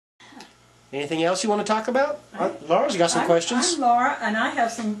Anything else you want to talk about? Laura's got some questions. I'm Laura, and I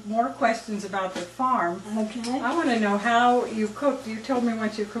have some more questions about the farm. Okay. I want to know how you cooked. You told me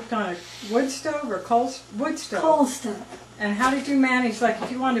once you cooked on a wood stove or wood stove. Coal stove. And how did you manage, like if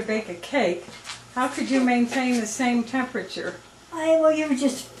you wanted to bake a cake, how could you maintain the same temperature? Well, you were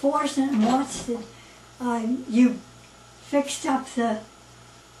just forcing it and watched it. You fixed up the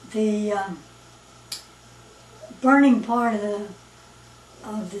burning part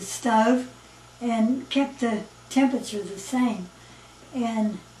of the stove and kept the temperature the same,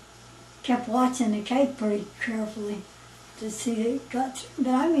 and kept watching the cake pretty carefully to see that it got through.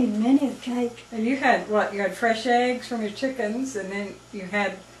 But I made many a cake. And you had what? You had fresh eggs from your chickens, and then you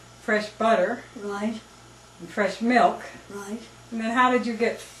had fresh butter. Right. And fresh milk. Right. And then how did you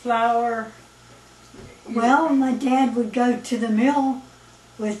get flour? Well, my dad would go to the mill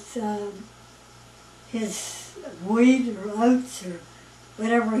with his wheat or oats or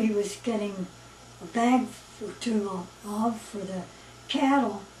whatever he was getting a bag or two of for the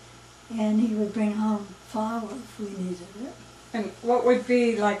cattle, and he would bring home flour if we needed it. And what would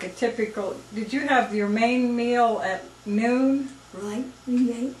be like a typical, did you have your main meal at noon? Right,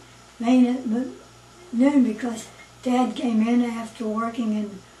 we ate main at noon because Dad came in after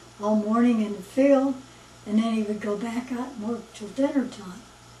working all morning in the field, and then he would go back out and work till dinner time.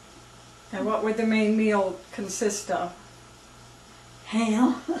 And what would the main meal consist of?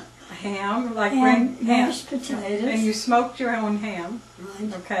 Ham. Ham, like mashed potatoes. And you smoked your own ham.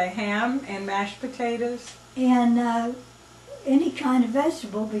 Right. Okay, ham and mashed potatoes. And any kind of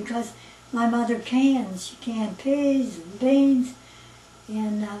vegetable, because my mother cans. She canned peas and beans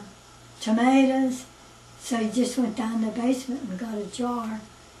and tomatoes. So you just went down the basement and got a jar.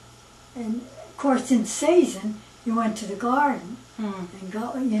 And of course in season, you went to the garden and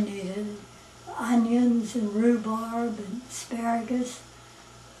got what you needed. Onions and rhubarb and asparagus.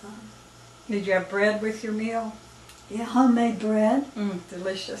 Did you have bread with your meal? Yeah, homemade bread.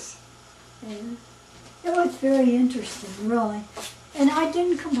 Delicious. And it was very interesting, really. And I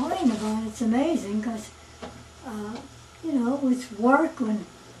didn't complain about it. It's amazing because, you know, it was work when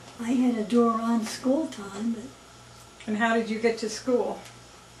I had to do around school time. But, and how did you get to school?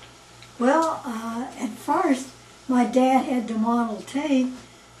 well, at first, my dad had the Model T,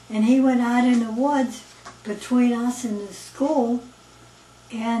 and he went out in the woods between us and the school,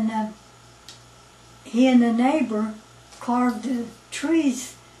 and he and the neighbor carved the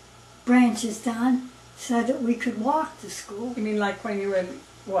trees branches down so that we could walk to school. You mean like when you were,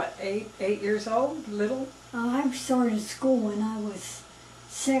 what, 8 years old? Little? I started school when I was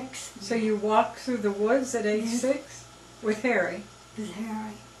 6. So you walked through the woods at age 6 with Harry? With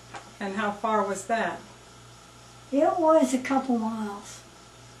Harry. And how far was that? It was a couple miles.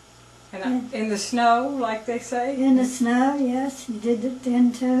 And in the snow, like they say? In the snow, yes. You did it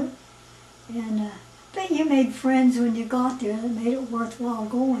then too. And but you made friends when you got there. That made it worthwhile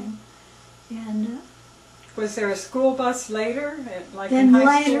going. And was there a school bus later, like then in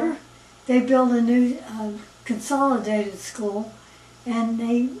high later, school? they built a new consolidated school, and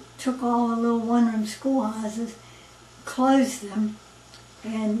they took all the little one-room schoolhouses, closed them,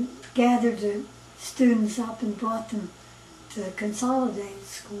 and gathered the students up and brought them to the consolidated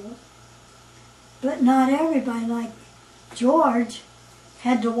school. But not everybody, like George,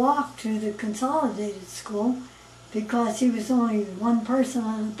 had to walk to the consolidated school because he was only one person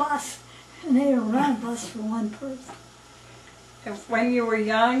on a bus, and they don't run a bus for one person. And when you were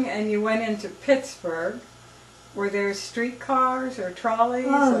young and you went into Pittsburgh, were there streetcars or trolleys?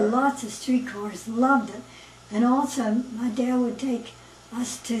 Oh, lots of streetcars. Loved it. And also, my dad would take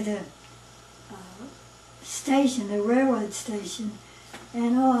us to the station, the railroad station,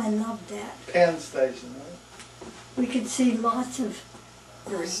 and oh, I loved that. Penn Station, right? We could see lots of...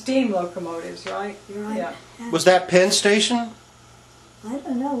 There were steam locomotives, right? Right. Yeah. Was that Penn Station? I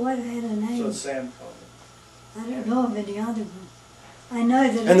don't know what had a name. So Sam called it. I don't know of any other one. I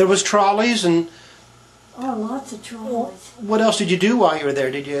know that... And there was trolleys and... Oh, lots of trolleys. What else did you do while you were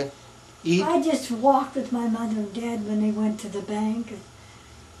there? Did you eat? I just walked with my mother and dad when they went to the bank.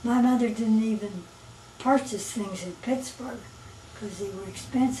 My mother didn't even purchase things in Pittsburgh because they were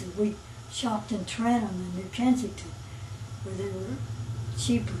expensive. We shopped in Trenton and New Kensington where they were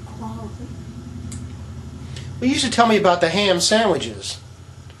cheaper quality. Well, you used to tell me about the ham sandwiches.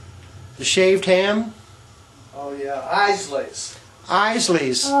 The shaved ham. Oh yeah, Isley's.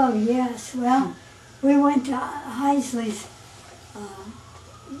 Isley's. Oh yes, well, we went to Isley's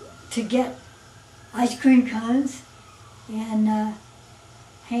to get ice cream cones and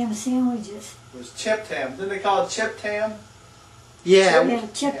ham sandwiches. It was chipped ham. Didn't they call it chipped ham? Yeah. Yeah,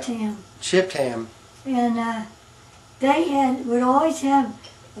 chipped ham. Chipped ham. And they would always have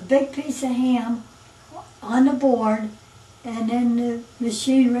a big piece of ham on the board, and then the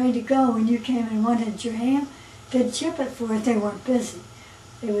machine ready to go. When you came and wanted your ham, they'd chip it for you if they weren't busy.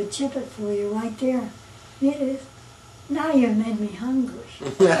 They would chip it for you right there. Now you've made me hungry.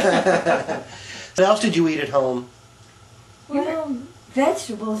 What else did you eat at home? Well,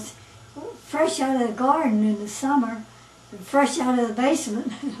 vegetables, fresh out of the garden in the summer, and fresh out of the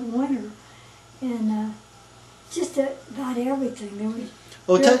basement in the winter, and just about everything. There was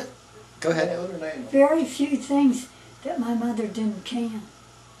Well, go ahead. What are her name? very few things that my mother didn't can.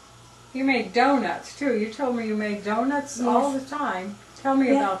 You made donuts too. You told me you made donuts Yes. all the time. Tell me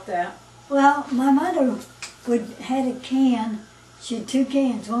Yeah. about that. Well, my mother had a can. She had two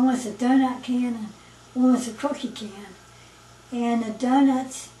cans. One was a donut can and one was a cookie can. And the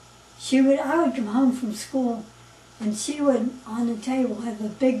donuts, I would come home from school and she would, on the table, have a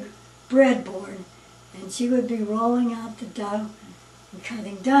big breadboard. And she would be rolling out the dough and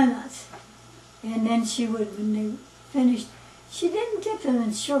cutting donuts. And then she would, when they finished, she didn't dip them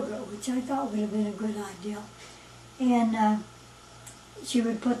in sugar, which I thought would have been a good idea. And she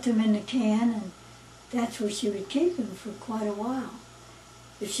would put them in the can, and that's where she would keep them for quite a while,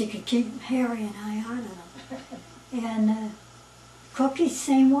 if she could keep Harry and I out of them. And cookies,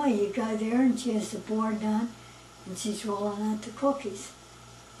 same way. You go there, and she has the board done, and she's rolling out the cookies,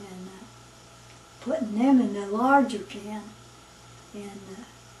 and putting them in the larger can, and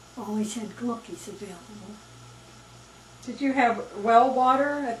always had cookies available. Did you have well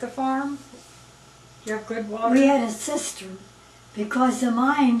water at the farm? Did you have good water? We had a cistern, because the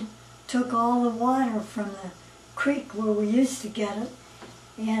mine took all the water from the creek where we used to get it,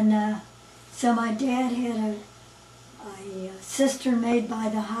 and so my dad had a cistern made by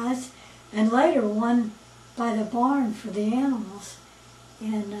the house, and later one by the barn for the animals,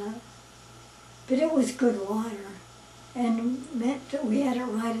 and but it was good water, and meant that we had it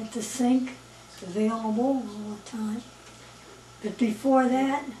right at the sink, available all the time. But before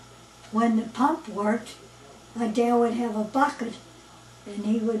that, when the pump worked, my dad would have a bucket, and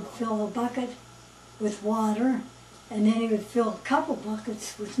he would fill the bucket with water, and then he would fill a couple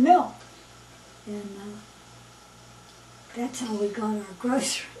buckets with milk. And that's how we got our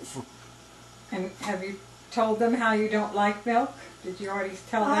groceries. And have you told them how you don't like milk? Did you already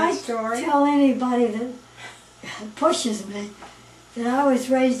tell that story? I tell anybody that pushes me that I was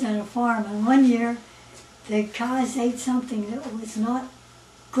raised on a farm, and one year the cows ate something that was not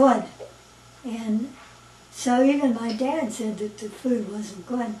good. And so even my dad said that the food wasn't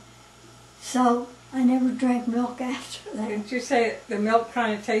good. So I never drank milk after that. Did you say the milk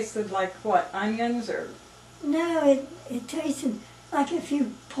kind of tasted like what, onions or? No, it tasted like if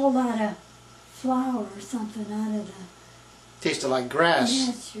you pulled out a flower or something out of the... Tasted like grass.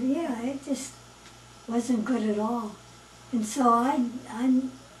 Yes, yeah, it just wasn't good at all. And so I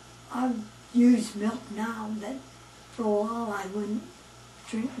use milk now, but for a while I wouldn't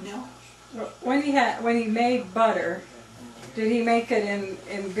drink milk. When he made butter, did he make it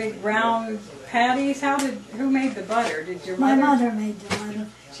in big round patties? Who made the butter? Did your My mother? mother made the butter,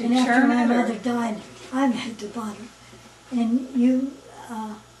 She and after churned my it, or- mother died, I made the butter. And you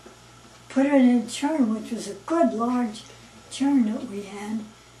put it in a churn, which was a good large churn that we had,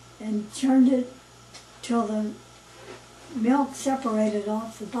 and churned it till the milk separated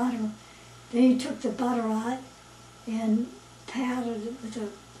off the butter. Then you took the butter out and patted it with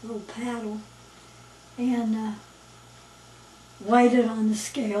a little paddle, and weighed it on the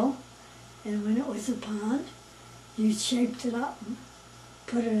scale, and when it was a pound, you shaped it up and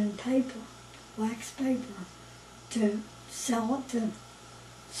put it in paper, wax paper, to sell it to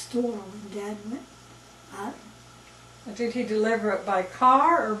store when Dad went out. Did he deliver it by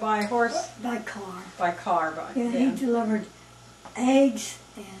car or by horse? By car. By car, Yeah, yeah. he delivered eggs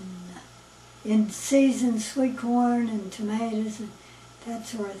and in season sweet corn and tomatoes and that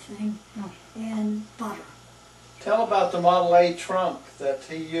sort of thing, and butter. Tell about the Model A trunk that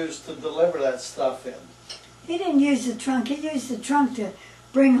he used to deliver that stuff in. He didn't use the trunk. He used the trunk to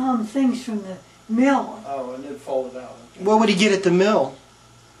bring home things from the mill. Oh, and it folded out. What would he get at the mill?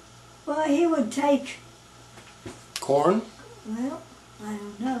 Well, he would take, Corn? well, I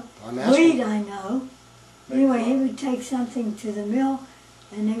don't know. I'm asking. Wheat, I know. Make Anyway, he flour. would take something to the mill,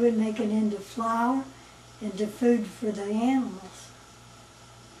 and they would make it into flour, into food for the animals.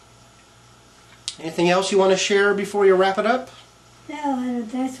 Anything else you want to share before you wrap it up? No,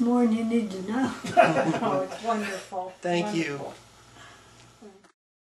 that's more than you need to know. Oh, it's wonderful. Thank you. Wonderful.